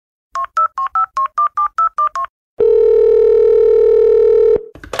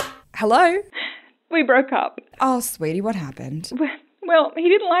Hello? We broke up. Oh, sweetie, what happened? Well, he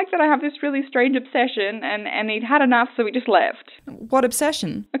didn't like that I have this really strange obsession, and he'd had enough, so we just left. What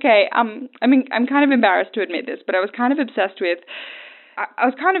obsession? Okay, I mean, I'm kind of embarrassed to admit this, but I was kind of obsessed with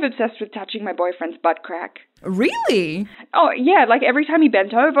touching my boyfriend's butt crack. Really? Oh, yeah, like every time he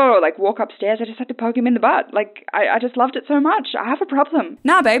bent over or like walk upstairs, I just had to poke him in the butt. Like, I just loved it so much. I have a problem.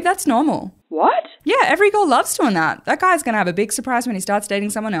 Nah, babe, that's normal. What? Yeah, every girl loves doing that. That guy's going to have a big surprise when he starts dating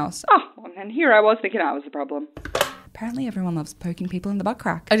someone else. Oh, and here I was thinking I was the problem. Apparently everyone loves poking people in the butt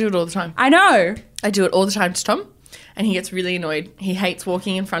crack. I do it all the time. I know. I do it all the time to Tom, and he gets really annoyed. He hates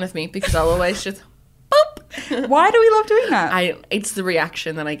walking in front of me because I'll always just boop. Why do we love doing that? It's the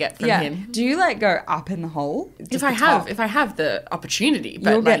reaction that I get from him. Do you like go up in the hole? If I have the opportunity, but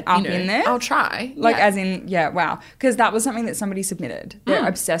you'll like, get up in there. I'll try. Like as in, wow. Because that was something that somebody submitted. They're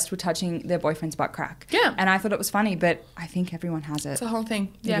obsessed with touching their boyfriend's butt crack. Yeah. And I thought it was funny, but I think everyone has it. It's a whole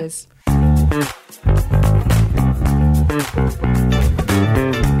thing. It Yeah. is.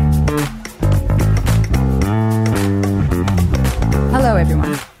 Hello,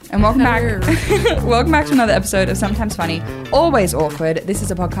 everyone. And welcome back. Welcome back to another episode of Sometimes Funny, Always Awkward. This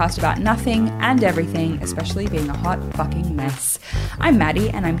is a podcast about nothing and everything, especially being a hot fucking mess. I'm Maddie,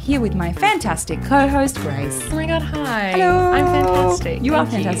 and I'm here with my fantastic co-host, Grace. Oh my god, hi. Hello. I'm fantastic. You are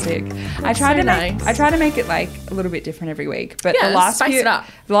Thank fantastic. That's so nice. I try to make it like a little bit different every week. But Yeah, spice it up.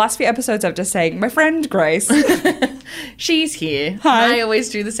 the last few episodes I'm just saying, my friend Grace. She's here. Hi. I always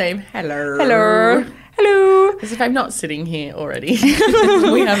do the same. Hello. Hello. Hello. As if I'm not sitting here already.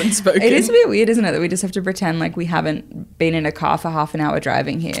 We haven't spoken. It is a bit weird, isn't it, that we just have to pretend like we haven't been in a car for half an hour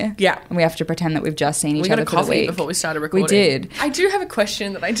driving here. Yeah. And we have to pretend that we've just seen each We got other a for the coffee week. before we started recording. We did. I do have a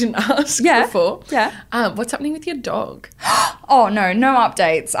question that I didn't ask Yeah. before. Yeah. What's happening with your dog? Oh, no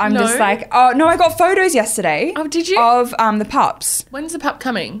updates. I'm No? just like, oh, no, I got photos yesterday. Oh, did you? Of the pups. When's the pup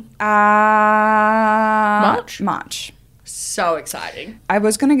coming? March. So exciting. I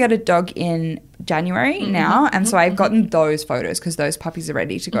was going to get a dog in January now, and so I've gotten those photos because those puppies are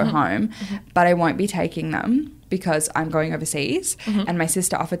ready to go home, but I won't be taking them because I'm going overseas, and my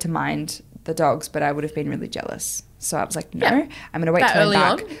sister offered to mind the dogs, but I would have been really jealous. So I was like, no, Yeah. I'm going to wait That till I'm early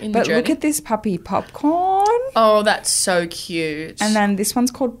back. on in the But look journey. at this puppy, Popcorn. Oh, that's so cute. And then this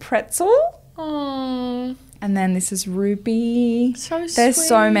one's called Pretzel. Oh, And then this is Ruby. So There's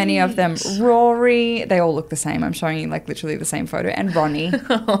so many of them. sweet. Rory. They all look the same. I'm showing you like literally the same photo. And Ronnie.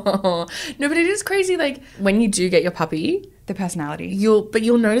 no, but it is crazy. Like when you do get your puppy, The personality.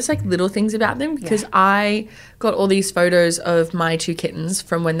 you'll notice like little things about them because I got all these photos of my two kittens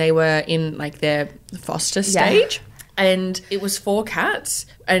from when they were in like their foster stage, and it was 4 cats,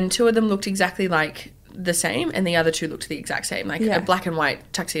 and 2 of them looked exactly like the same, and the other 2 looked the exact same, like Yeah. a black and white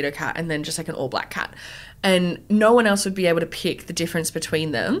tuxedo cat, and then just like an all black cat. And no one else would be able to pick the difference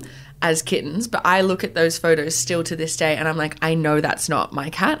between them as kittens. But I look at those photos still to this day and I'm like, I know that's not my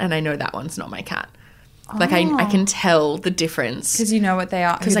cat and I know that one's not my cat. Like I can tell the difference. Because you know what they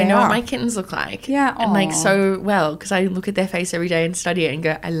are. Because I know what my kittens look like. Yeah, And like aw. so well. Because I look at their face every day and study it and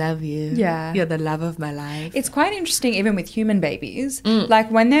go, I love you. Yeah. You're the love of my life. It's quite interesting even with human babies.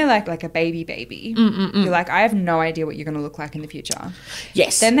 Like when they're like a baby, you're like, I have no idea what you're going to look like in the future.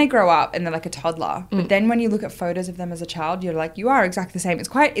 Yes. Then they grow up and they're like a toddler. But then when you look at photos of them as a child, you're like, you are exactly the same. It's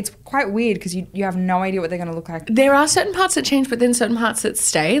quite weird because you have no idea what they're going to look like. There are certain parts that change, but then certain parts that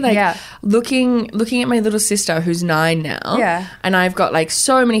stay. Like Yeah. looking at my little sister who's 9 now. Yeah. And I've got like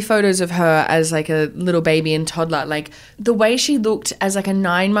so many photos of her as like a little baby and toddler. Like the way she looked as like a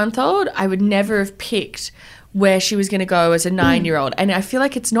 9-month-old, I would never have picked where she was going to go as a 9-year-old. And I feel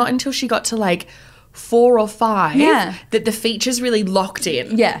like it's not until she got to like 4 or 5 Yeah. that the features really locked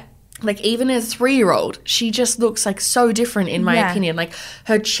in. Yeah. Like even as a 3-year-old, she just looks like so different in my Yeah. opinion. Like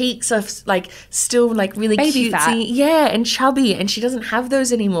her cheeks are like still like really Baby cutesy, fat. yeah, and chubby, and she doesn't have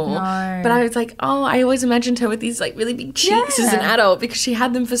those anymore. No. But I was like, oh, I always imagined her with these like really big cheeks as an Yeah. adult because she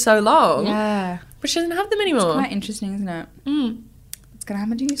had them for so long. Yeah. But she doesn't have them anymore. Quite interesting, isn't it? It's going to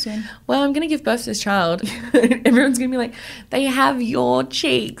happen to you soon. Well, I'm going to give birth to this child. Everyone's going to be like, they have your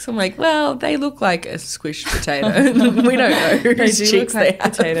cheeks. I'm like, well, they look like a squished potato. We don't know whose cheeks they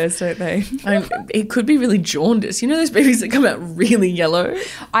have. potatoes, don't they? It could be really jaundiced. You know those babies that come out really yellow?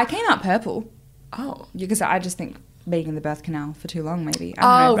 I came out purple Oh. because I just think being in the birth canal for too long, maybe.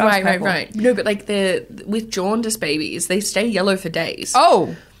 I don't know, but I was purple. No, but like with jaundice babies, they stay yellow for days.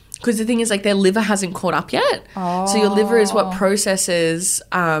 Oh. Because the thing is, like, their liver hasn't caught up yet. So your liver is what processes.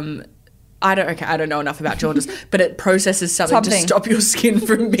 I don't know enough about jaundice, but it processes something to stop your skin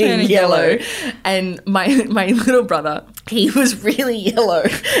from being Turning yellow. yellow. And my little brother, he was really yellow.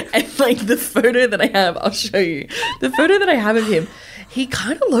 And like the photo that I have, I'll show you. The photo that I have of him, He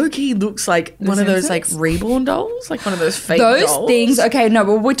kind of low-key looks like one of those like reborn dolls, like one of those fake Those dolls. things, okay, no,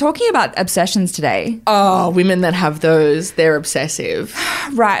 but we're talking about obsessions today. Oh, women that have those, they're obsessive.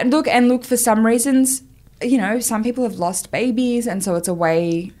 Right. Look, for some reasons, you know, some people have lost babies, and so it's a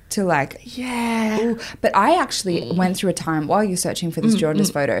way to like, Yeah. ooh. But I actually went through a time while you're searching for this jaundice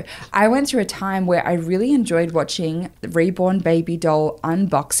photo. I went through a time where I really enjoyed watching reborn baby doll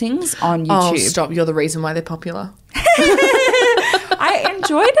unboxings on Oh, YouTube. stop. You're the reason why they're popular. I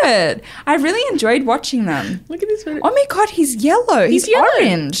enjoyed it. I really enjoyed watching them. Look at this photo. Oh my God, he's yellow. He's yellow.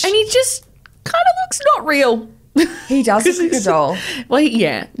 orange. And he just kind of looks not real. He does look like a doll. Well,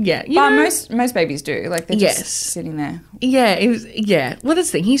 yeah. You But know, most babies do. Like, they're Yes. just sitting there. yeah, Well, that's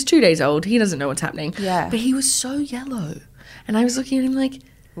the thing. He's 2 days old. He doesn't know what's happening. Yeah. But he was so yellow. And I was looking at him like,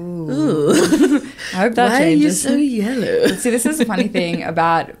 ooh. I hope that Why are you changes. so yellow? See, this is the funny thing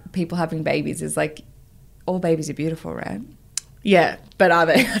about people having babies is like, all babies are beautiful, right? Yeah, but are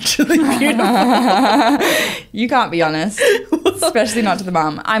they actually beautiful? You can't be honest, especially not to the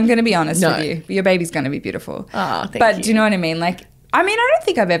mum. I'm going to be honest No. with you. Your baby's going to be beautiful. Oh, thank but you. do you know what I mean? Like, I mean, I don't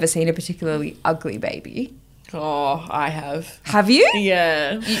think I've ever seen a particularly ugly baby. Oh, I have. Have you?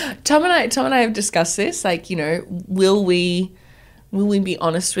 Yeah. Tom and I have discussed this. Like, you know, will we be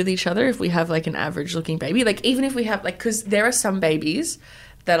honest with each other if we have like an average looking baby? Like, even if we have like, because there are some babies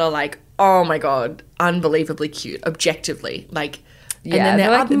that are like, oh my God, unbelievably cute, objectively. Like, Yeah, they're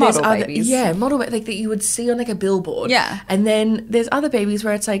like model babies. Yeah, model like that you would see on like a billboard. Yeah. And then there's other babies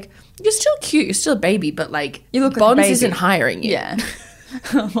where it's like, you're still cute, you're still a baby, but like, You look like a Bonds baby. isn't hiring you. Yeah.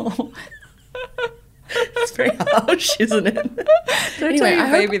 It's very harsh, isn't it? Don't tell your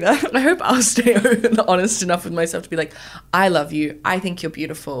baby that. I hope I'll stay honest enough with myself to be like, I love you. I think you're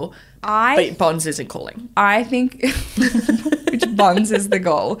beautiful. But Bonds isn't calling. I think, which bonds is the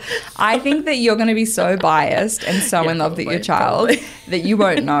goal. I think that you're going to be so biased and so in love with your child that you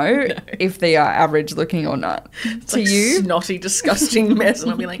won't know if they are average looking or not. It's To like you, snotty, disgusting mess,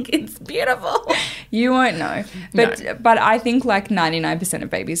 and I'll be like, it's beautiful. you won't know. But I think like 99% of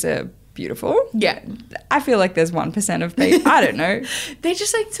babies are beautiful. Yeah. I feel like there's 1% of babies. I don't know. They're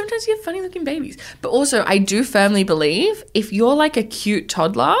just like, sometimes you have funny looking babies. But also, I do firmly believe if you're like a cute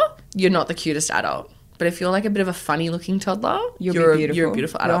toddler, you're not the cutest adult. But if you're like a bit of a funny looking toddler, You're you're a beautiful.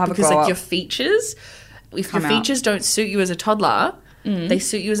 beautiful You'll adult. have a Because glow like up. your features, if Come your out. features don't suit you as a toddler, they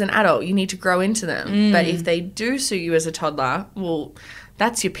suit you as an adult. You need to grow into them. But if they do suit you as a toddler, well,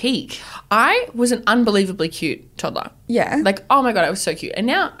 that's your peak. I was an unbelievably cute toddler. Yeah. Like, oh my God, I was so cute. And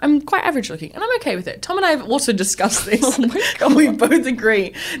now I'm quite average looking and I'm okay with it. Tom and I have also discussed this. Oh my God. We both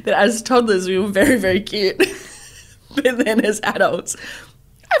agree that as toddlers, we were very, very cute. But then as adults,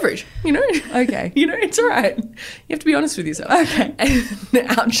 average, you know? Okay. You know, it's all right. You have to be honest with yourself. Okay.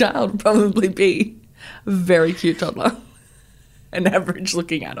 And our child will probably be a very cute toddler. An average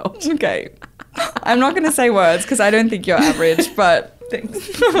looking adult. Okay. I'm not going to say words because I don't think you're average, but Thanks.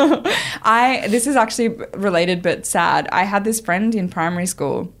 this is actually related but sad. I had this friend in primary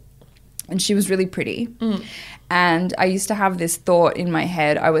school and she was really pretty. And I used to have this thought in my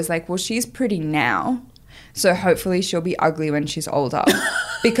head. I was like, well, she's pretty now, so hopefully she'll be ugly when she's older.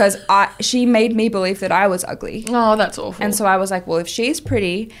 Because she made me believe that I was ugly. Oh, that's awful. And so I was like, well, if she's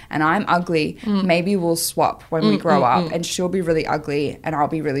pretty and I'm ugly, maybe we'll swap when we grow up and she'll be really ugly and I'll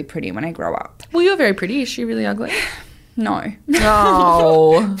be really pretty when I grow up. Well, you're very pretty. Is she really ugly? No.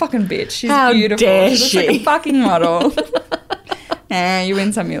 Oh. Fucking bitch. She's How beautiful. dare She looks like she. a fucking model. You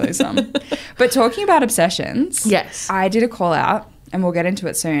win some, you lose some. But talking about obsessions, Yes. I did a call out, and we'll get into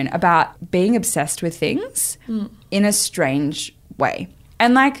it soon, about being obsessed with things in a strange way.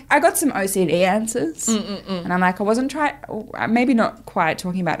 And like, I got some OCD answers, and I'm like, I wasn't maybe not quite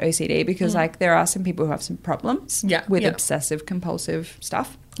talking about OCD because like there are some people who have some problems with obsessive compulsive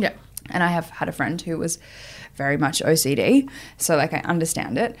stuff. Yeah. And I have had a friend who was very much OCD, so like I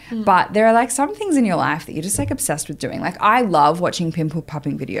understand it. But there are like some things in your life that you're just like obsessed with doing. Like I love watching pimple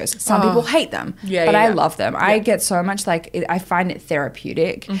popping videos. Some people hate them, but I love them. I get so much I find it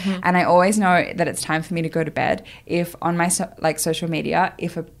therapeutic, and I always know that it's time for me to go to bed. If on my social media,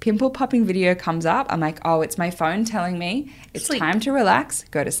 if a pimple popping video comes up, I'm like, oh, it's my phone telling me it's time to relax,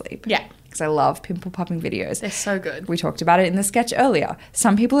 go to sleep. Yeah. Because I love pimple popping videos. They're so good. We talked about it in the sketch earlier.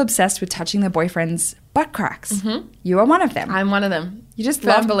 Some people are obsessed with touching their boyfriend's butt cracks. You are one of them. I'm one of them. You just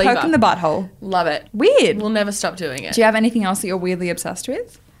Firm love believer. poking the butthole. Love it. Weird. We'll never stop doing it. Do you have anything else that you're weirdly obsessed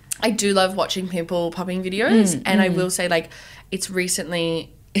with? I do love watching pimple popping videos. And I will say, like, it's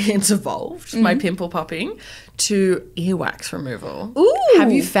recently it's evolved, my pimple popping, to earwax removal. Ooh.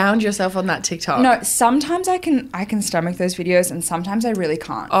 Have you found yourself on that TikTok? No, sometimes I can stomach those videos, and sometimes I really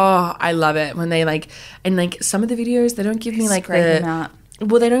can't. Oh, I love it when they like, and like some of the videos, they don't give me like Scrape them out.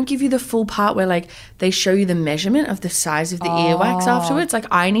 well, they don't give you the full part where like they show you the measurement of the size of the earwax afterwards. Like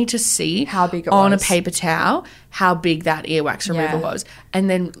I need to see How big it on was. a paper towel how big that earwax removal Yeah. was. And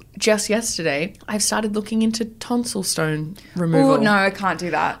then just yesterday, I've started looking into tonsil stone removal. Oh no, I can't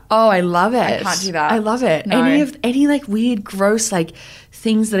do that. Oh, I love it. I can't do that. I love it. No. Any like weird, gross like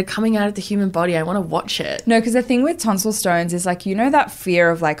things that are coming out of the human body, I want to watch it. No, because the thing with tonsil stones is like, you know, that fear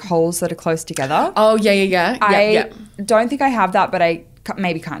of like holes that are close together. Oh yeah. I don't think I have that, but I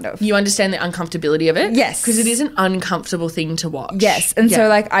maybe kind of. You understand the uncomfortability of it? Yes. Because it is an uncomfortable thing to watch. Yes, and so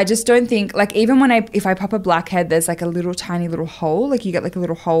like I just don't think like even when if I pop a blackhead, there's like a little tiny little hole. Like you get like a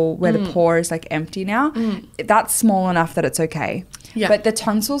little hole where the pore is like empty now. That's small enough that it's okay. Yeah. But the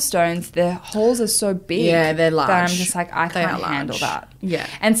tonsil stones, the holes are so big. Yeah, they're large. That I'm just like I They can't are handle large. that. Yeah.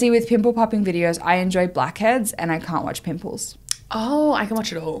 And see, with pimple popping videos, I enjoy blackheads and I can't watch pimples Oh, I can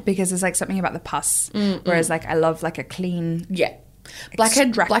watch it all. because there's like something about the pus. Whereas like I love like a clean. Yeah.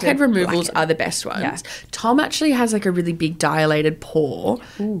 Blackhead removals blackhead. are the best ones. Yeah. Tom actually has like a really big dilated pore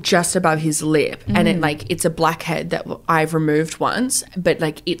just above his lip, and it's a blackhead that I've removed once, but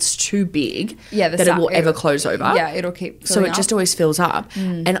like it's too big that it will ever close over. Yeah, it'll keep. So filling it up. just always fills up,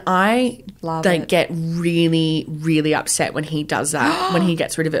 and I Love like it. get really, really upset when he does that. When he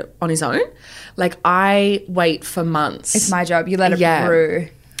gets rid of it on his own, like I wait for months. It's my job. You let it Yeah. brew.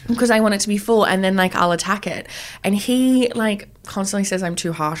 Because I want it to be full, and then like I'll attack it. And he like constantly says I'm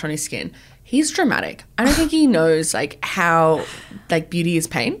too harsh on his skin. He's dramatic. I don't think he knows like how like beauty is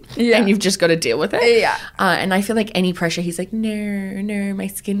pain, and you've just got to deal with it. Yeah. And I feel like any pressure, he's like, no, my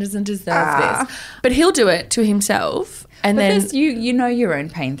skin doesn't deserve this. But he'll do it to himself, and But then there's you know your own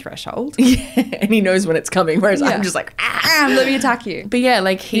pain threshold. and he knows when it's coming. Whereas Yeah. I'm just like, Let me attack you. But yeah,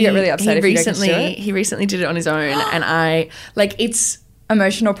 like he get really upset if you don't get to do it? he recently did it on his own, and I like it's.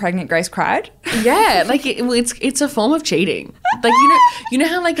 Emotional pregnant Grace cried. Yeah, like it's a form of cheating. Like you know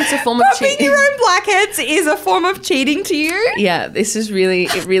how like it's a form of Popping cheating. your own blackheads is a form of cheating to you. Yeah,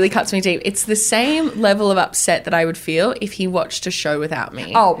 it really cuts me deep. It's the same level of upset that I would feel if he watched a show without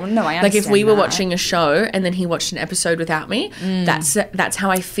me. Oh no, I understand. Like if we were that. watching a show and then he watched an episode without me, that's how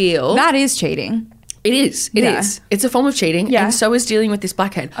I feel. that is cheating. It is. It is. Yeah. It's a form of cheating. Yeah. And so is dealing with this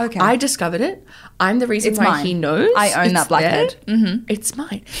blackhead. Okay. I discovered it. I'm the reason It's why mine. he knows. I own it's that blackhead. there. It's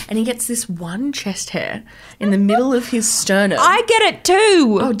mine. And he gets this one chest hair in the middle of his sternum. I get it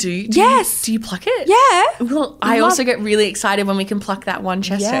too. Oh, do you? Yes. Do you pluck it? Yeah. Well, I also get really excited when we can pluck that one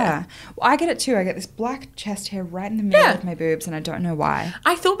chest hair. Yeah. Well, I get it too. I get this black chest hair right in the middle Yeah. of my boobs, and I don't know why.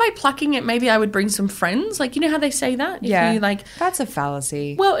 I thought by plucking it, maybe I would bring some friends. Like, you know how they say that? If Yeah. you, like, That's a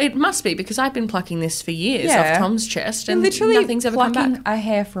fallacy. well, it must be because I've been plucking this for years Yeah. off Tom's chest You're and literally nothing's ever come plucking back. a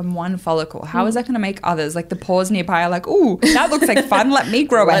hair from one follicle. How is that going to make others? Like the pores nearby are like, ooh, that looks like fun. Let me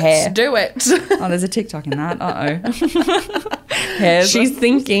grow a Let's hair. do it. Oh, there's a TikTok in that. Uh-oh. Hairs. She's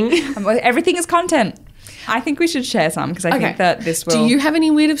thinking. Everything is content. I think we should share some because I think that this will... Do you have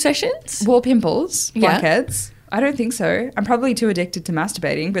any weird obsessions? Wall pimples, Yeah. blackheads. I don't think so. I'm probably too addicted to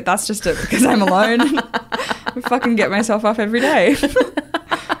masturbating, but that's just because I'm alone. I fucking get myself off every day.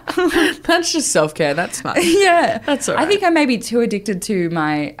 That's just self-care. That's smart. Yeah. That's all I think right. I may be too addicted to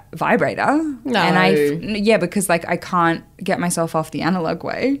my vibrator. No. And yeah, because like I can't get myself off the analog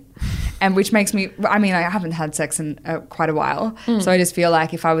way. And which makes me, I mean, I haven't had sex in quite a while. So I just feel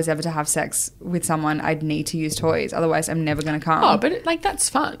like if I was ever to have sex with someone, I'd need to use toys. Otherwise, I'm never going to come. Oh, but that's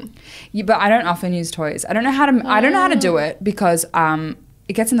fun. Yeah, but I don't often use toys. I don't know how to do it because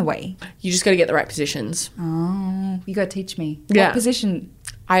it gets in the way. You just got to get the right positions. Oh, you got to teach me. Yeah. What position?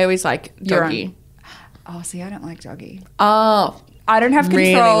 I always like You're doggy. Oh, see, I don't like doggy. Oh, I don't have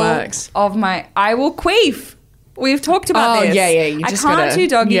Really control works. of my. I will queef. We've talked about Oh, this. yeah, yeah, you I just can't gotta- do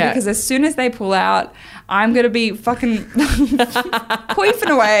doggy yeah. because as soon as they pull out, I'm gonna be fucking queefing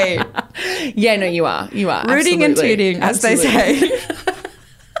away, yeah, no, you are. You are. rooting and Absolutely. tooting, as they Absolutely. say.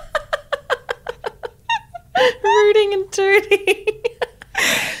 Rooting and tooting.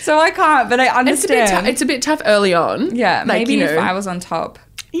 So I can't, but I understand. It's a bit tough early on. Yeah, Like, maybe you if know. I was on top.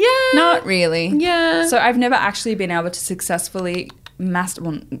 Yeah. Not really. Yeah. So I've never actually been able to successfully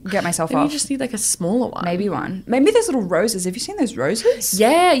get myself Maybe you off. just need like a smaller one. Maybe one. Maybe there's little roses. Have you seen those roses?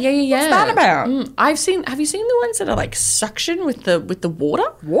 Yeah. What's that about? Have you seen the ones that are like suction with the water?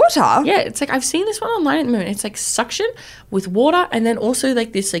 Water? Yeah, it's like I've seen this one online at the moment. It's like suction with water and then also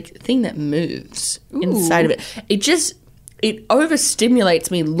like this like thing that moves inside of it. It overstimulates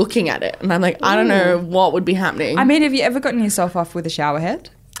me looking at it. And I'm like, I don't know what would be happening. I mean, have you ever gotten yourself off with a shower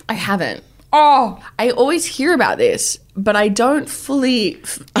head? I haven't. Oh, I always hear about this, but I don't fully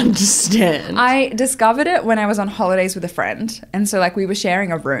understand. I discovered it when I was on holidays with a friend. And so, like, we were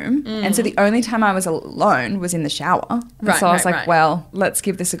sharing a room. And so the only time I was alone was in the shower. And Right, so I was right, like, right. well, let's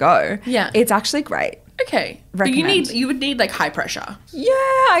give this a go. Yeah. It's actually great. Okay. But Recommend. you would need like high pressure. Yeah,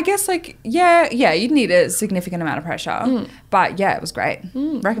 I guess, like, yeah, you'd need a significant amount of pressure. But yeah, it was great.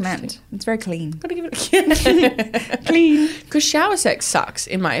 Recommend. It's very clean. Gotta give it Clean. Because shower sex sucks,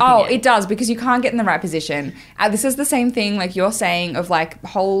 in my opinion. Oh, it does, because you can't get in the right position. This is the same thing like you're saying of like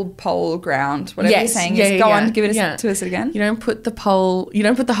whole pole ground, whatever you're saying. Go on, give it to us again. You don't put the hole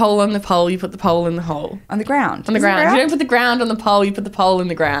on the pole, you put the pole in the hole. On the ground. On the Is it ground. You don't put the ground on the pole, you put the pole in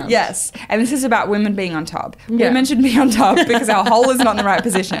the ground. Yes. And this is about women being on top. Yeah. Women should be on top because our hole is not in the right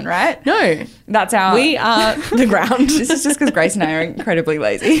position, right? No. That's our... We are the ground. This is just because Grace and I are incredibly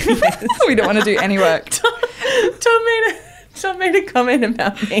lazy. We don't want to do any work. Tom made a comment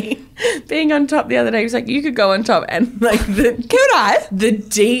about me being on top the other day. He was like, you could go on top. And like the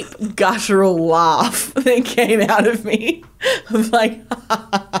deep guttural laugh that came out of me of like,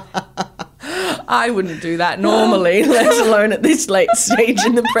 I wouldn't do that normally, let alone at this late stage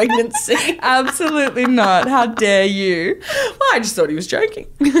in the pregnancy. Absolutely not. How dare you? Well, I just thought he was joking.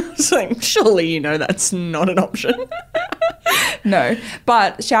 It's like, surely you know that's not an option. No.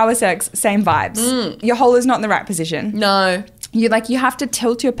 But shower sex, same vibes. Your hole is not in the right position. No. You have to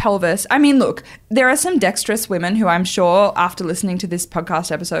tilt your pelvis. I mean, look, there are some dexterous women who I'm sure after listening to this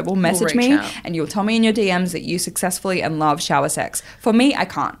podcast episode will message reach me out. and you'll tell me in your DMs that you successfully and love shower sex. For me, I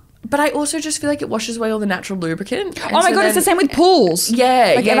can't. But I also just feel like it washes away all the natural lubricant. Oh my God, it's the same with pools.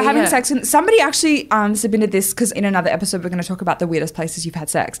 Yeah, Like yeah, ever having yeah. sex. And somebody actually submitted this because in another episode we're going to talk about the weirdest places you've had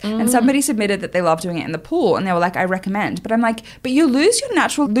sex. And somebody submitted that they love doing it in the pool and they were like, I recommend. But I'm like, but you lose your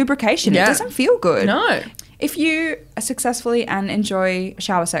natural lubrication. Yeah. It doesn't feel good. No. If you successfully and enjoy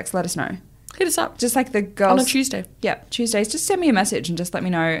shower sex, let us know. Hit us up. Just like the girls. On a Tuesday. Yeah, Tuesdays. Just send me a message and just let me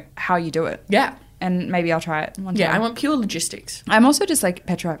know how you do it. Yeah. And maybe I'll try it one Yeah, time. I want pure logistics. I'm also just like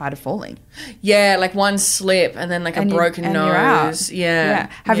petrified of falling. Yeah, like one slip and then like a broken and nose. you're out. Yeah.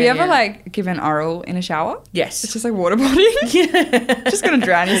 Have you Yeah, ever yeah. like given oral in a shower? Yes. It's just like waterboarding. Yeah. Just gonna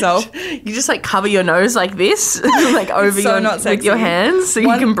drown yourself. You just like cover your nose like this, like over So your not with sexy. your hands so you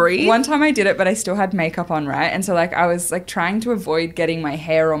can breathe. One time I did it, but I still had makeup on, right? And so like I was like trying to avoid getting my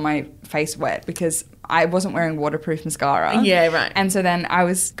hair or my face wet because I wasn't wearing waterproof mascara. Yeah, right. And so then I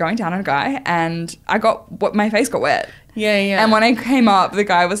was going down on a guy and my face got wet. Yeah, yeah. And when I came up, the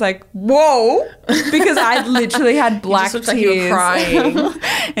guy was like, whoa, because I literally had black just tears. looked like you were crying.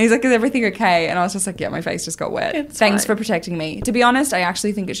 And he's like, is everything okay? And I was just like, yeah, my face just got wet. It's Thanks fine. for protecting me. To be honest, I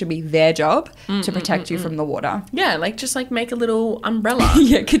actually think it should be their job to protect you from the water. Yeah, like just like make a little umbrella.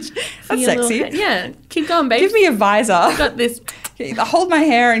 Yeah, for that's your little sexy. head. Yeah, keep going, babe. Give me a visor. Got this. Hold my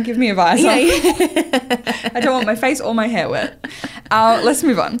hair and give me a visor. Yeah, yeah. I don't want my face or my hair wet. Let's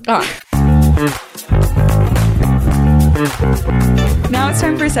move on. All right. Now it's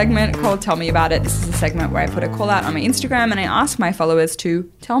time for a segment called Tell Me About It. This is a segment where I put a call out on my Instagram and I ask my followers to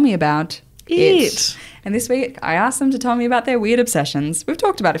tell me about it. And this week I asked them to tell me about their weird obsessions. We've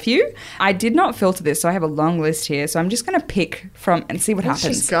talked about a few. I did not filter this, so I have a long list here. So I'm just going to pick from and see what Let's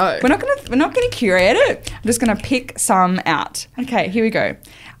happens. just go. We're not going to curate it. I'm just going to pick some out. Okay, here we go.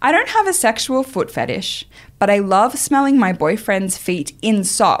 I don't have a sexual foot fetish, but I love smelling my boyfriend's feet in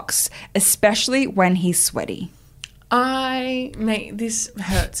socks, especially when he's sweaty. This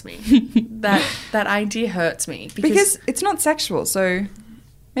hurts me. that idea hurts me Because it's not sexual, so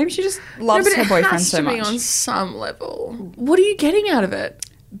maybe she just loves her boyfriend so much. It has to be on some level. What are you getting out of it?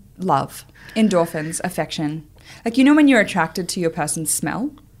 Love, endorphins, affection. Like, you know when you're attracted to your person's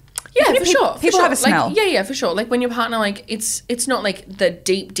smell? Yeah, Like, for sure. people have a smell. Like, yeah, for sure. Like when your partner, like it's not like the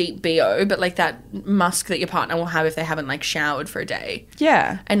deep BO, but like that musk that your partner will have if they haven't like showered for a day.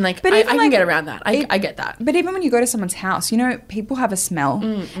 Yeah. And like But I even, can like, get around that. I get that. But even when you go to someone's house, you know, people have a smell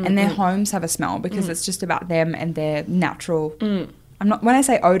and their homes have a smell because it's just about them and their natural. When I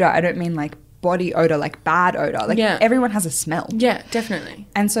say odor, I don't mean like body odor, like bad odor. Like everyone has a smell. Yeah, definitely.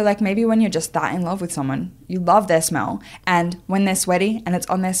 And so like maybe when you're just that in love with someone, you love their smell. And when they're sweaty and it's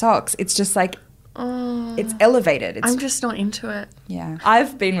on their socks, it's just like, it's elevated. I'm just not into it. Yeah.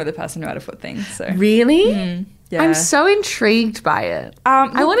 I've been with a person who had a foot thing, so. Really? Yeah. I'm so intrigued by it.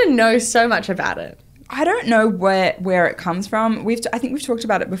 I want to know so much about it. I don't know where it comes from. I think we've talked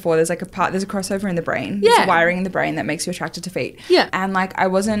about it before. There's like there's a crossover in the brain. Yeah. There's wiring in the brain that makes you attracted to feet. Yeah. And like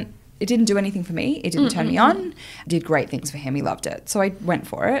it didn't do anything for me. It didn't turn me on. Did great things for him. He loved it. So I went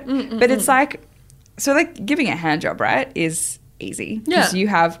for it. But it's like, so like giving a hand job, right, is easy. Yeah. Because you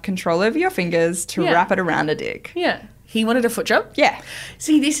have control over your fingers to wrap it around a dick. Yeah. He wanted a foot job? Yeah.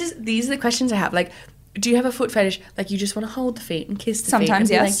 See, these are the questions I have. Like, do you have a foot fetish? Like, you just want to hold the feet and kiss the feet. Sometimes, and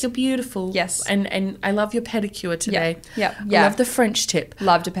be yes. like, you're beautiful. Yes. And I love your pedicure today. Yeah. I love the French tip.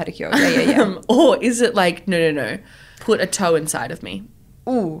 Loved a pedicure. Yeah. Or is it like, no, put a toe inside of me?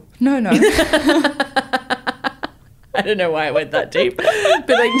 Ooh, no. I don't know why I went that deep, but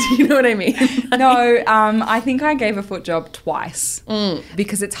like, do you know what I mean? No, I think I gave a foot job twice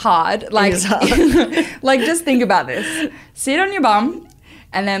because it's hard. Like, is hard. like just think about this: sit on your bum,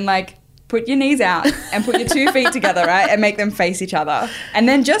 and then like put your knees out and put your 2 feet together, right, and make them face each other, and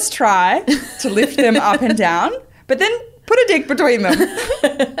then just try to lift them up and down, but then put a dick between them.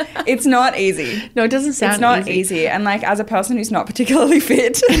 It's not easy. No, it doesn't sound It's not easy. And like, as a person who's not particularly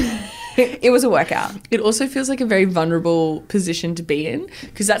fit, it was a workout. It also feels like a very vulnerable position to be in,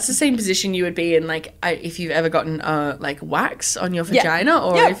 because that's the same position you would be in, like, if you've ever gotten like wax on your vagina,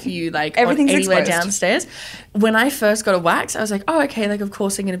 or if you like everything's anywhere exposed. downstairs. When I first got a wax, I was like, oh, okay, like of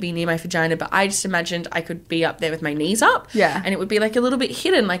course they're going to be near my vagina, but I just imagined I could be up there with my knees up, Yeah. and it would be like a little bit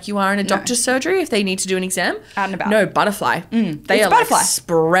hidden, like you are in a doctor's surgery if they need to do an exam. Out and about. No, butterfly. They It's are butterfly. like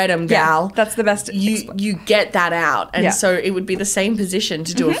spread them, gal. Yeah, that's the best. You get that out, and Yeah. so it would be the same position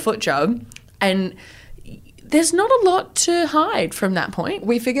to do a foot job, and there's not a lot to hide from that point.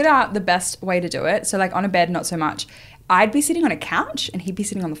 We figured out the best way to do it. So like on a bed, not so much. I'd be sitting on a couch and he'd be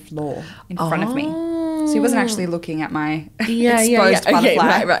sitting on the floor in front of me. So he wasn't actually looking at my exposed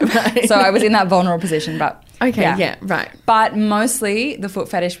butterfly. Okay, right. So I was in that vulnerable position, but right. But mostly the foot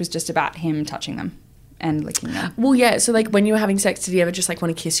fetish was just about him touching them and licking them. Well, yeah. So like when you were having sex, did you ever just like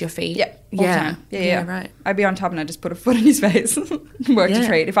want to kiss your feet? Yeah. All the time. Yeah. Right. I'd be on top and I'd just put a foot in his face. Worked a Yeah.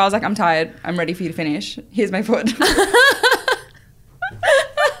 treat. If I was like, I'm tired, I'm ready for you to finish, here's my foot.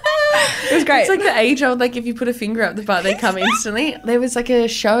 It was great. It's like the age old, like if you put a finger up the butt, they come instantly. There was like a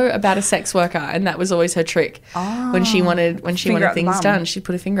show about a sex worker, and that was always her trick. When she wanted Finger up the things bum. done, she'd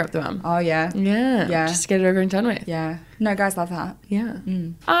put a finger up the bum. Oh, yeah. Yeah. Just to get it over and done with. Yeah. No, guys love that. Yeah.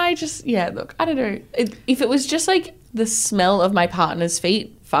 Look, I don't know. If it was just like the smell of my partner's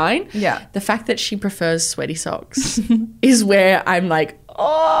feet, fine. Yeah. The fact that she prefers sweaty socks is where I'm like,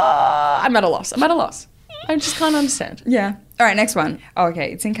 oh, I'm at a loss. I just can't understand. Yeah. All right, next one. Oh,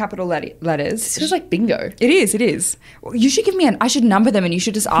 okay. It's in capital letters. This feels like bingo. It is. Well, you should give me I should number them and you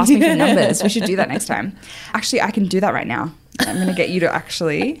should just ask me for numbers. We should do that next time. Actually, I can do that right now. I'm going to get you to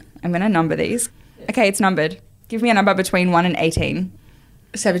I'm going to number these. Okay, it's numbered. Give me a number between 1 and 18.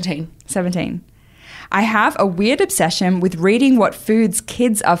 17. 17. I have a weird obsession with reading what foods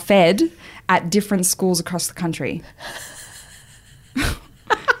kids are fed at different schools across the country.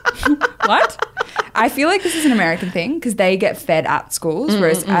 What? I feel like this is an American thing because they get fed at schools,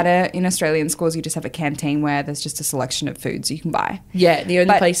 whereas in Australian schools you just have a canteen where there's just a selection of foods you can buy. Yeah, the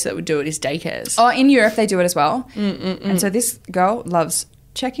only place that would do it is daycares. Oh, in Europe they do it as well. And so this girl loves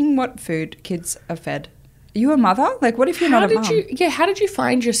checking what food kids are fed. Are you a mother? Like, what if you're not a mom? How did you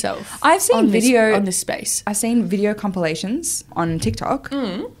find yourself? I've seen on this space. I've seen video compilations on TikTok,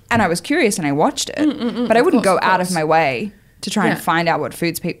 and I was curious and I watched it, but I wouldn't go out of my way to try and find out what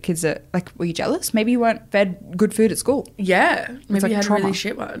foods kids are like. Were you jealous? Maybe you weren't fed good food at school. Yeah, maybe like you had trauma. a really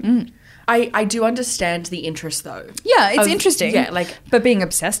shit one. I do understand the interest though. Yeah, it's interesting. Yeah, like, but being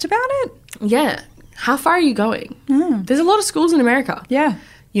obsessed about it. Yeah, how far are you going? There's a lot of schools in America. Yeah,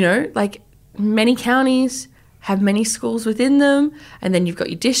 you know, like many counties have many schools within them, and then you've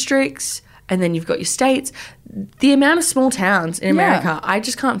got your districts, and then you've got your states. The amount of small towns in America, I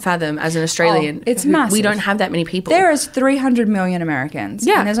just can't fathom as an Australian. It's massive. We don't have that many people. There is 300 million Americans.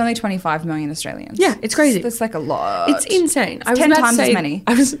 Yeah. And there's only 25 million Australians. Yeah, it's crazy. That's like a lot. It's insane. I was 10 about to times say- as many.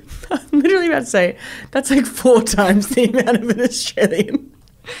 I was literally about to say, that's like 4 times the amount of an Australian.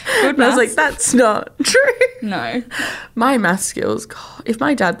 Good And I was maths. like, that's not true. No. My math skills, God, if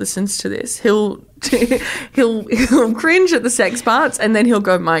my dad listens to this, he'll cringe at the sex parts, and then he'll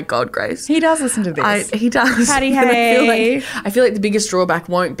go, my God, Grace. He does listen to this. He does. Patty, And hey. I feel like the biggest drawback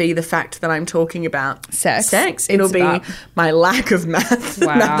won't be the fact that I'm talking about Sex. It'll It's be about- my lack of math,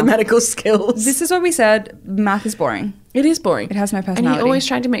 Wow. mathematical skills. This is what we said. Math is boring. It is boring. It has no And personality. he always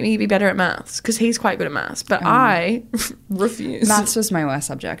tried to make me be better at maths because he's quite good at maths, but I refuse. Maths was my worst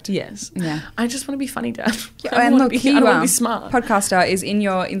subject. Yes. Yeah. I just want to be funny, Dad. Yeah, I and want look, to here be, I you want to are. be smart. Podcaster is in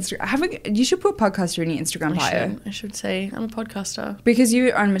your Instagram. You should put podcaster in your Instagram bio. I should say I'm a podcaster. Because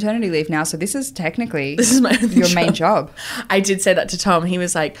you're on maternity leave now, so this is technically This is my only your main job. I did say that to Tom. He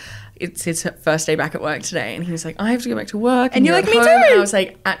was like, it's his first day back at work today, and he was like, I have to go back to work. And you're at like, me home. too. And I was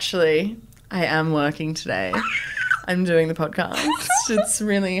like, actually, I am working today. I'm doing the podcast. It's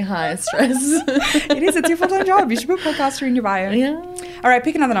really high stress. It is. It's your full-time job. You should put podcaster in your bio. Yeah. All right,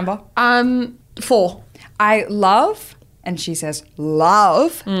 pick another number. 4. I love And she says,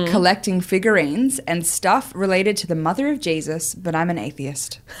 love collecting figurines and stuff related to the mother of Jesus, but I'm an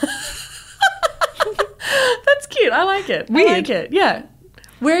atheist. That's cute. I like it. Weird. I like it. Yeah.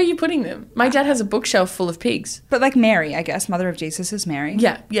 Where are you putting them? My dad has a bookshelf full of pigs. But like Mary, I guess. Mother of Jesus is Mary.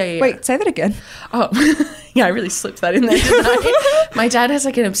 Yeah. Wait, say that again. Oh, yeah, I really slipped that in there, didn't I? My dad has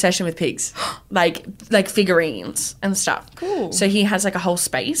like an obsession with pigs, like figurines and stuff. Cool. So he has like a whole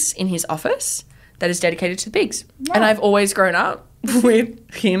space in his office that is dedicated to the pigs. And I've always grown up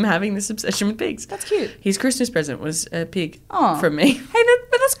with him having this obsession with pigs. That's cute. His Christmas present was a pig Aw. from me. Hey,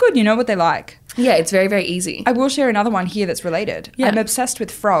 but that's good. You know what they like. Yeah, it's very, very easy. I will share another one here that's related. Yeah. I'm obsessed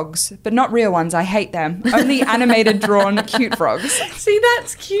with frogs, but not real ones. I hate them. Only animated, drawn, cute frogs. See,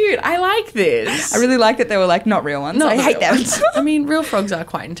 that's cute. I like this. I really like that they were like, not real ones. Not I the hate real them. ones. I mean, real frogs are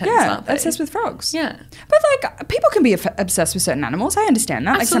quite intense, Yeah, aren't they? obsessed with frogs. Yeah. But like, people can be obsessed with certain animals. I understand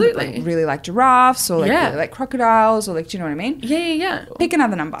that. Like some Absolutely. people really like giraffes or like Yeah. really like crocodiles or like, do you know what I mean? Yeah. Pick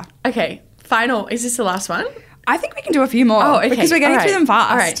another number. Okay, final. Is this the last one? I think we can do a few more. Oh, okay. Because we're getting All through right. them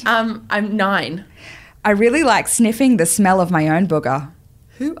fast. All right. I'm 9. I really like sniffing the smell of my own booger.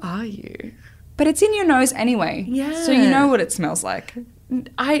 Who are you? But it's in your nose anyway. Yeah. So you know what it smells like.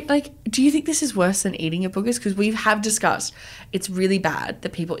 Do you think this is worse than eating your boogers? Because we have discussed it's really bad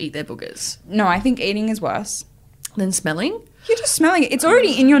that people eat their boogers. No, I think eating is worse. Than smelling? You're just smelling it. It's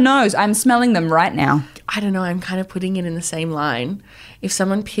already in your nose. I'm smelling them right now. I don't know. I'm kind of putting it in the same line. If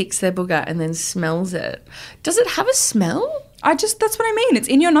someone picks their booger and then smells it, does it have a smell? That's what I mean. It's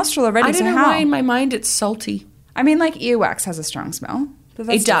in your nostril already. I don't know why in my mind it's salty. I mean, like earwax has a strong smell. But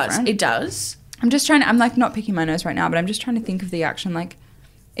that's It does. different. It does. I'm like not picking my nose right now, but I'm just trying to think of the action. Like,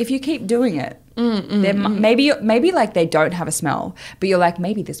 if you keep doing it, maybe like they don't have a smell, but you're like,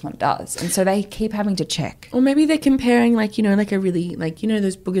 maybe this one does. And so they keep having to check. Or maybe they're comparing like, like a really, like,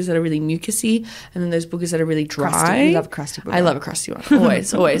 those boogers that are really mucousy and then those boogers that are really dry. Crusty. You love a crusty booger. I love a crusty one.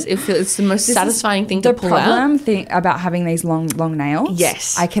 Always, always. It's the most satisfying thing to pull out. The problem thing about having these long nails.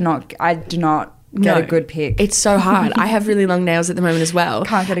 Yes. I do not get a good pick. It's so hard. I have really long nails at the moment as well.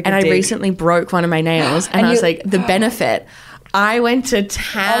 Can't get a good And I dig. recently broke one of my nails and I was like, the benefit. I went to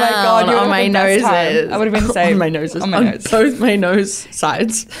town you on my would've been best noses. time. I would have been the same. On my noses. On my nose. Both my nose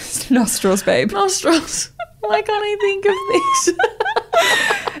sides. Nostrils, babe. Nostrils. Why can't I think of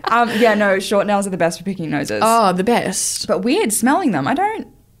this? Short nails are the best for picking noses. Oh, the best. But weird, smelling them.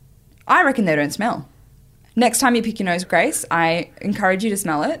 I reckon they don't smell. Next time you pick your nose, Grace, I encourage you to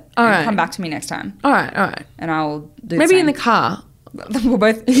smell it. All and right. come back to me next time. All right. And I'll do Maybe the in the same. car. We'll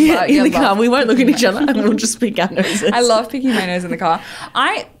both In the car. We won't look at each other and we'll just pick our noses. I love picking my nose in the car.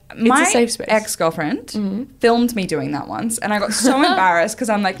 My a safe space. ex-girlfriend filmed me doing that once, and I got so embarrassed because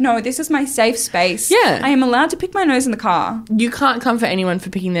I'm like, no, this is my safe space. Yeah. I am allowed to pick my nose in the car. You can't come for anyone for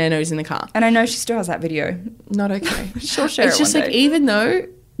picking their nose in the car. And I know she still has that video. Not okay. She'll share It's it just one like, day. even though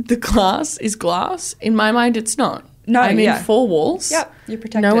the glass is glass, in my mind it's not. No, I'm in yeah. 4 walls. Yep, you're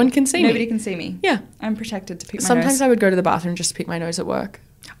protected. No one can see me. Nobody can see me. Yeah. I'm protected to pick my Sometimes nose. I would go to the bathroom just to pick my nose at work.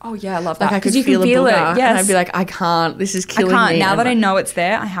 Oh yeah, I love that. Like I could 'Cause you feel can feel a it. booger, Yes. and I'd be like, I can't. This is I killing can't. me. Now And that I I'm know it's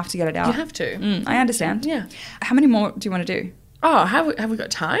there, I have to get it out. like, you have to. I understand. Yeah. How many more do you want to do? Oh, have we got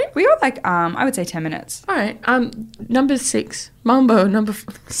time? We got like I would say 10 minutes. All right. Number 6. Mambo number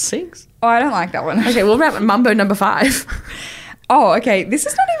 6. Oh, I don't like that one. Okay, we'll wrap Mambo number 5. Oh, okay. This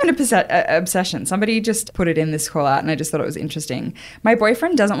is not even a obsession. Somebody just put it in this call out, and I just thought it was interesting. My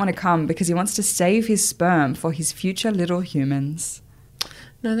boyfriend doesn't want to come because he wants to save his sperm for his future little humans.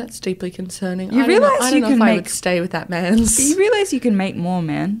 No, that's deeply concerning. You I don't know- realise I you don't know can if I make- would stay with that man's. But you realise you can make more,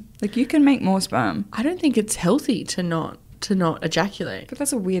 man. Like you can make more sperm. I don't think it's healthy to not ejaculate. But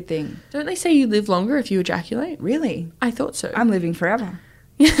that's a weird thing. Don't they say you live longer if you ejaculate? Really? I thought so. I'm living forever.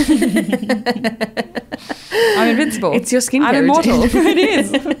 I'm invincible. It's your skincare I'm immortal. routine. It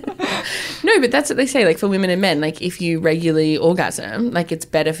is. No, but that's what they say. Like for women and men, like if you regularly orgasm, like it's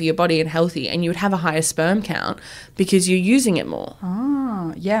better for your body and healthy, and you would have a higher sperm count because you're using it more.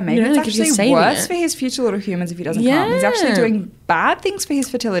 Oh, yeah, maybe You know, it's like if you're actually saving worse it. for his future little humans if he doesn't come. He's actually Yeah. doing bad things for his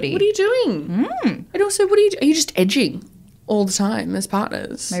fertility. What are you doing? And also, what are you just edging all the time as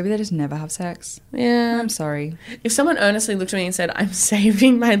partners? Maybe they just never have sex. Yeah. I'm sorry. If someone earnestly looked at me and said, I'm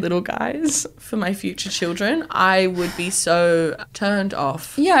saving my little guys for my future children, I would be so turned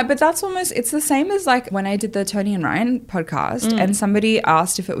off. Yeah, but that's almost, it's the same as like when I did the Tony and Ryan podcast and somebody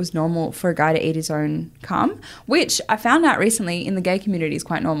asked if it was normal for a guy to eat his own cum, which I found out recently in the gay community is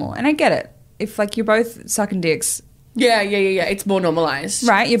quite normal. And I get it. If like you're both sucking dicks, Yeah. It's more normalized.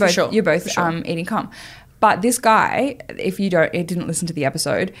 right? You're For both sure, you're both for sure. eating cum. But this guy, if you didn't listen to the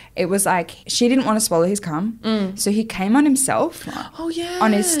episode, it was like she didn't want to swallow his cum. So he came on himself Oh, yeah.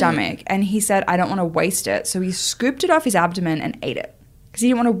 on his stomach, and he said, I don't want to waste it. So he scooped it off his abdomen and ate it because he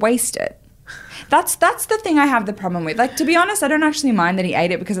didn't want to waste it. That's the thing I have the problem with. Like, to be honest, I don't actually mind that he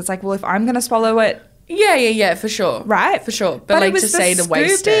ate it because it's like, well, if I'm going to swallow it, Yeah, for sure. right? For sure. But like it was to say to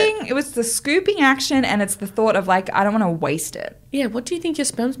waste it. It was the scooping action, and it's the thought of like, I don't want to waste it. Yeah, what do you think your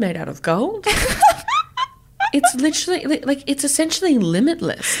sperm's made out of? Gold? It's literally, like, it's essentially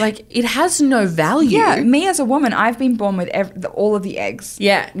limitless. Like, it has no value. Yeah, me as a woman, I've been born with all of the eggs.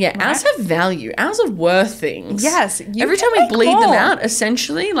 Yeah. Ours have value. Ours are worth things. Yes, you Every can time we make bleed them more. out,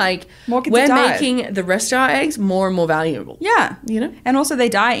 essentially, like, More kids we're die. making the rest of our eggs more and more valuable. Yeah. You know? And also they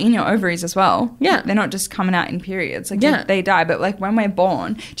die in your ovaries as well. Yeah. They're not just coming out in periods. Like Yeah. they die. But like when we're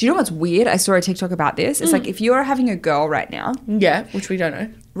born, do you know what's weird? I saw a TikTok about this. It's like if you are having a girl right now, Yeah, which we don't know.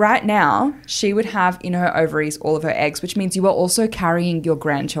 right now, she would have in her ovaries all of her eggs, which means you are also carrying your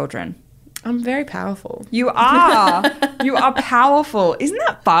grandchildren. I'm very powerful. You are. You are powerful. Isn't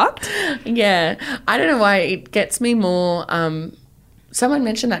that fucked? Yeah. I don't know why it gets me more. Someone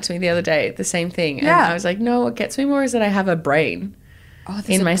mentioned that to me the other day, the same thing. And Yeah. I was like, no, what gets me more is that I have a brain. Oh, there's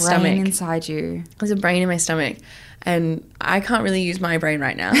In a my brain stomach. inside you. There's a brain in my stomach. And I can't really use my brain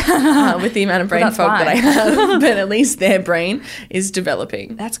right now with the amount of brain that's fog that I fine. have. But at least their brain is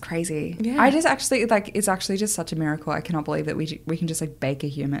developing. That's crazy. Yeah. I just actually like it's actually just such a miracle. I cannot believe that we can just like bake a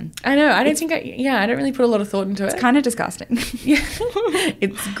human. I know. I don't think I don't really put a lot of thought into it. Kind of disgusting. Yeah.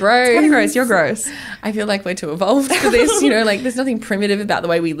 It's gross. Kind of gross. You're gross. I feel like we're too evolved for this. Like there's nothing primitive about the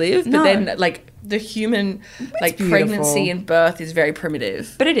way we live. But No. then like the human like beautiful. pregnancy and birth is very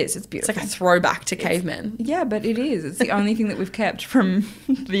primitive. But it is. It's It's beautiful. like a throwback to cavemen. Yeah, but it is. It's the only thing that we've kept from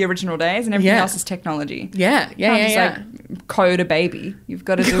the original days, and everything Yeah. else is technology. Yeah. Can't just, like code a baby. You've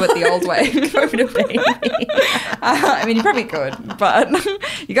got to do it the old way. Code a baby. I mean, you probably could, but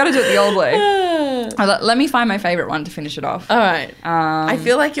you got to do it the old way. Let me find my favorite one to finish it off. All right. I Um,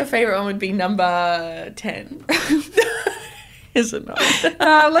 feel like your favorite one would be number 10. Is it not?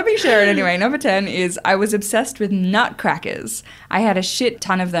 Let me share it anyway. Number 10 is I was obsessed with nutcrackers. I had a shit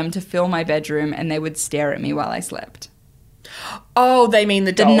ton of them to fill my bedroom, and they would stare at me while I slept. Oh, they mean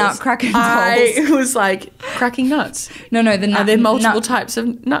the dolls. nutcracker I dolls. was like, cracking nuts. No, the Are there multiple types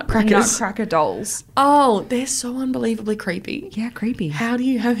of nutcrackers? nutcracker dolls. Oh, they're so unbelievably creepy. Yeah, creepy. How do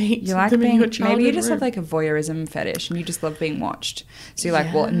you have heaps You of like them in being, your childhood maybe you just room? have like a voyeurism fetish and you just love being watched. So you're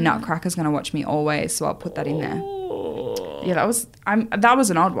like, well, Nutcracker's going to watch me always, so I'll put that in there. Yeah, that was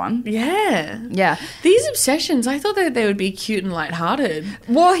an odd one. Yeah. Yeah. These obsessions, I thought that they would be cute and lighthearted.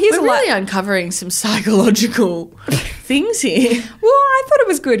 Well, here's We're really uncovering some psychological things here. Well, I thought it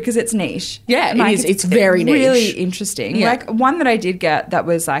was good because it's niche. Yeah, it Like, is. It's very niche. Really interesting. Yeah. Like one that I did get that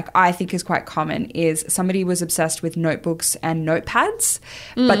was like I think is quite common is somebody was obsessed with notebooks and notepads,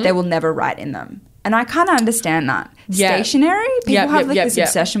 but they will never write in them. And I kind of understand that. Yeah. Stationery, people Yep, have yep, this yep.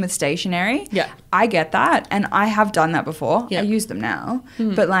 obsession with stationery. Yeah. I get that, and I have done that before. Yeah. I use them now,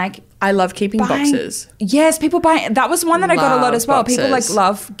 but like I love keeping buying- boxes. Yes, people buy. That was one that I got a lot Love as well. People like boxes.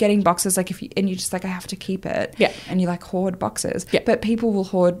 love getting boxes. Like if you and you just like I have to keep it. Yeah. And you like hoard boxes. Yeah. But people will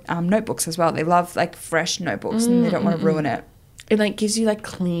hoard notebooks as well. They love like fresh notebooks and they don't want to ruin it. It like gives you like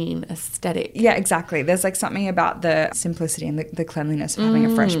clean aesthetic. Yeah, exactly. There's like something about the simplicity and the cleanliness of having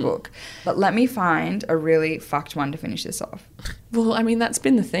a fresh book. But let me find a really fucked one to finish this off. Well, I mean, that's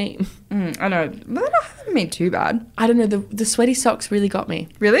been the theme. I know, but I haven't been too bad. I don't know. The sweaty socks really got me.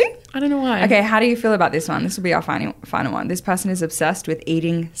 Really? I don't know why. Okay, how do you feel about this one? This will be our final one. This person is obsessed with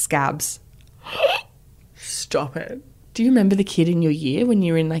eating scabs. Stop it. Do you remember the kid in your year when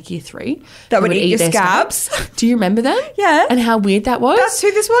you were in like year 3? That would eat your their scabs? Do you remember them? Yeah. And how weird that was? That's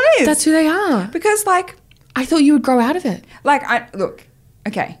who this one is. That's who they are. Because like I thought you would grow out of it. look,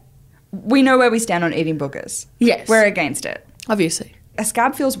 okay. We know where we stand on eating boogers. Yes. We're against it. Obviously. A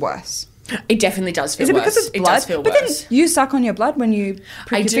scab feels worse. It definitely does feel Is it worse. because it's blood? It does feel but worse. then you suck on your blood when you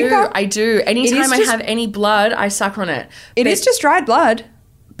prick I your do. finger. I do. Anytime I just- have any blood, I suck on it. It is just dried blood.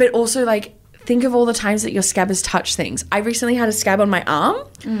 But also, like, think of all the times that your scab has touched things. I recently had a scab on my arm,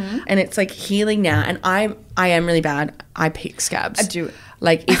 and it's like healing now. And I am really bad. I pick scabs. I do.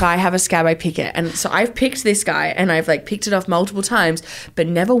 Like, if I have a scab, I pick it. And so I've picked this guy, and I've like picked it off multiple times, but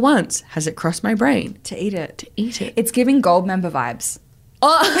never once has it crossed my brain To eat it. to eat it. It's giving Goldmember vibes.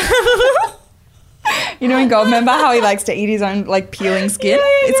 Oh. You know in Goldmember how he likes to eat his own like peeling skin?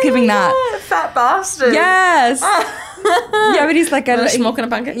 It's giving that. Fat bastard. Yes. Yeah, but he's like a Smoking a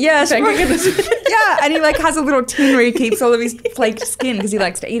pancake. Yeah, Pancake. yeah, and he like has a little tin where he keeps all of his flaked skin because he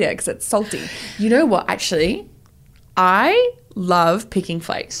likes to eat it because it's salty. You know what? Actually, I love picking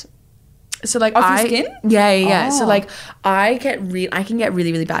flakes. So like Off your skin? Yeah. So Oh. like I can get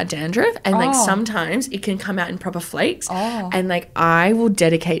really, really bad dandruff, and like Oh. sometimes it can come out in proper flakes. Oh. And like I will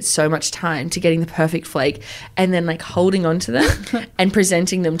dedicate so much time to getting the perfect flake, and then like holding on to them and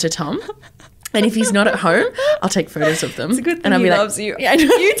presenting them to Tom. And if he's not at home, I'll take photos of them. It's a good thing and I'll he be like, loves you. Yeah, I know.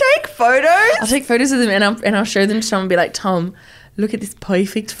 You take photos? I'll take photos of them and I'll show them to Tom and be like, Tom, look at this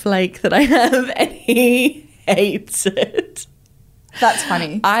perfect flake that I have, and he hates it. That's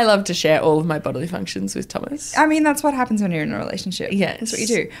funny. I love to share all of my bodily functions with Thomas. I mean, that's what happens when you're in a relationship. Yes. That's what you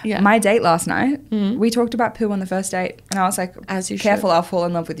do. Yeah. My date last night, we talked about poo on the first date. And I was like, As you careful, should. I'll fall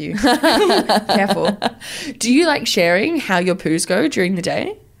in love with you. Careful. Do you like sharing how your poos go during the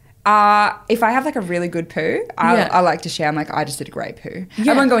day? If I have like a really good poo, I like to share. I'm like, I just did a great poo.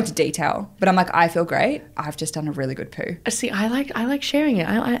 Yeah. I won't go into detail, but I'm like, I feel great. I've just done a really good poo. See, I like sharing it.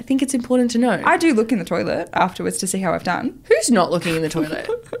 I think it's important to know. I do look in the toilet afterwards to see how I've done. Who's not looking in the toilet?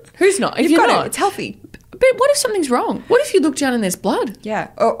 Who's not? If You've you're got not, it. It's healthy. But what if something's wrong? What if you look down and there's blood?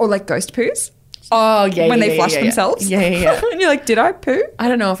 Yeah. Or like ghost poos. Oh, yeah. When yeah, they yeah, flush yeah, themselves. Yeah. And you're like, did I poo? I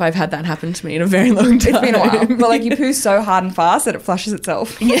don't know if I've had that happen to me in a very long time. It's been a while. But like you poo so hard and fast that it flushes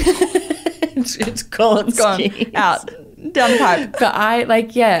itself. it's gone. It's gone. Jeez. Out. Down the pipe. But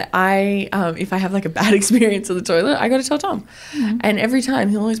if I have like a bad experience on the toilet, I got to tell Tom. And every time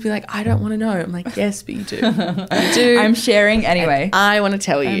he'll always be like, I don't want to know. I'm like, yes, but you do. You do. I'm sharing anyway. I want to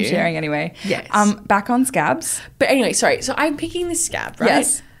tell you. I'm sharing anyway. Yes. Back on scabs. But anyway, sorry. So I'm picking this scab, right?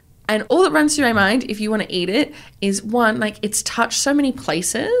 Yes. And all that runs through my mind, if you want to eat it, is one, like it's touched so many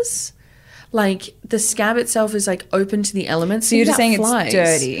places. Like the scab itself is like open to the elements. So you're just saying flies.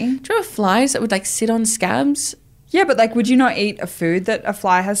 it's dirty? Do you know flies that would like sit on scabs? Yeah, but like, would you not eat a food that a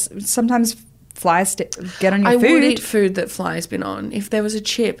fly has? Sometimes flies get on your I food. would eat food that flies been on. If there was a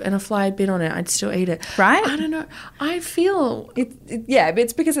chip and a fly had been on it, I'd still eat it. Right? I don't know. I feel Yeah, but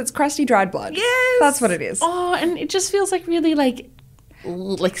it's because it's crusty dried blood. yes, That's what it is. Oh, and it just feels like really like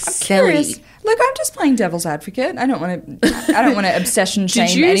Curious. silly. Look, I'm just playing devil's advocate. I don't want to obsession shame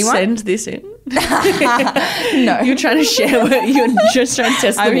Did you anyone. send this in? No. You're trying to share what you're just trying to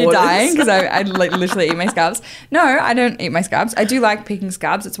test the I'm here waters. dying because I like literally eat my scabs. No, I don't eat my scabs. I do like picking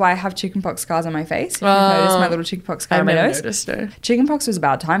scabs. It's why I have chickenpox scars on my face. If you've noticed my little chickenpox scar I've on my never nose. noticed it. Chickenpox was a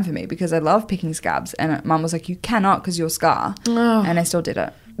bad time for me because I love picking scabs, and Mum was like, "You cannot because you'll scar," and I still did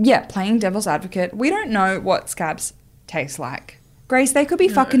it. Yeah, playing devil's advocate. We don't know what scabs taste like. Grace, they could be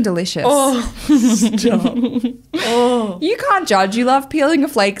fucking delicious. Oh, stop. Oh. You can't judge. You love peeling a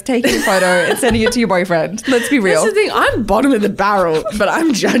flake, taking a photo, and sending it to your boyfriend. Let's be real. That's the thing. I'm bottom of the barrel, but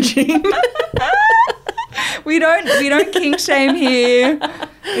I'm judging. We don't kink shame here.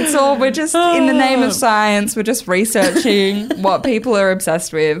 It's all, we're just in the name of science, we're just researching what people are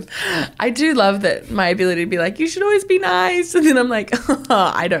obsessed with. I do love that my ability to be like, you should always be nice. And then I'm like, oh,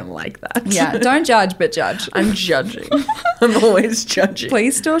 I don't like that. Yeah, don't judge, but judge. I'm judging. I'm always judging.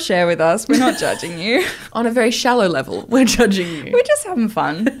 Please still share with us. We're not judging you. On a very shallow level, we're judging you. We're just having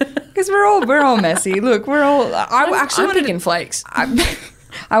fun because we're all messy. Look, we're all. I'm wanted picking flakes.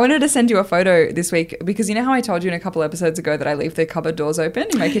 I wanted to send you a photo this week because you know how I told you in a couple episodes ago that I leave the cupboard doors open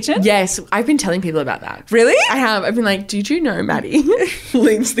in my kitchen? Yes, I've been telling people about that. Really? I have. I've been like, did you know Maddie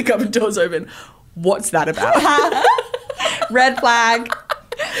leaves the cupboard doors open? What's that about? Red flag.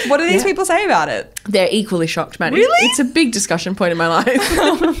 What do these people say about it? They're equally shocked, Maddie. Really? It's a big discussion point in my life.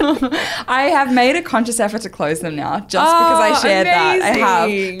 I have made a conscious effort to close them now just because I shared that. I have.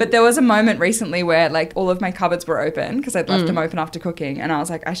 amazing. But there was a moment recently where like all of my cupboards were open because I'd left them open after cooking, and I was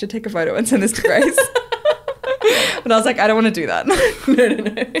like, I should take a photo and send this to Grace. But I was like, I don't want to do that. No.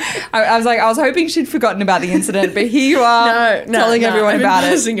 I was like, I was hoping she'd forgotten about the incident, but here you are telling everyone I've been about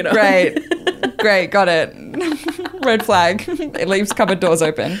passing it. it on. Great, got it. Red flag. It leaves cupboard doors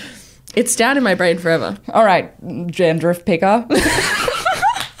open. It's down in my brain forever. All right, dandruff picker.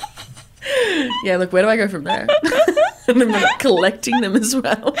 Yeah, look, where do I go from there? And I'm like collecting them as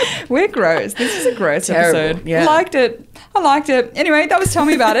well. We're gross. This is a gross Terrible, episode. yeah. I liked it. Anyway, that was Tell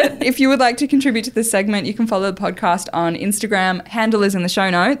Me About It. If you would like to contribute to this segment, you can follow the podcast on Instagram. Handle is in the show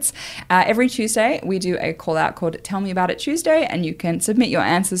notes. Every Tuesday, we do a call out called Tell Me About It Tuesday, and you can submit your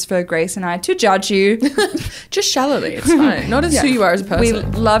answers for Grace and I to judge you. Just shallowly, it's fine. Not as Yeah. who you are as a We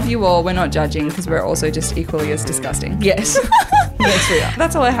person. love you all. We're not judging because we're also just equally as disgusting. Yes. Yes, we are.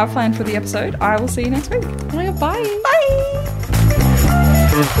 That's all I have planned for the episode. I will see you next week. Oh my God, bye. Bye.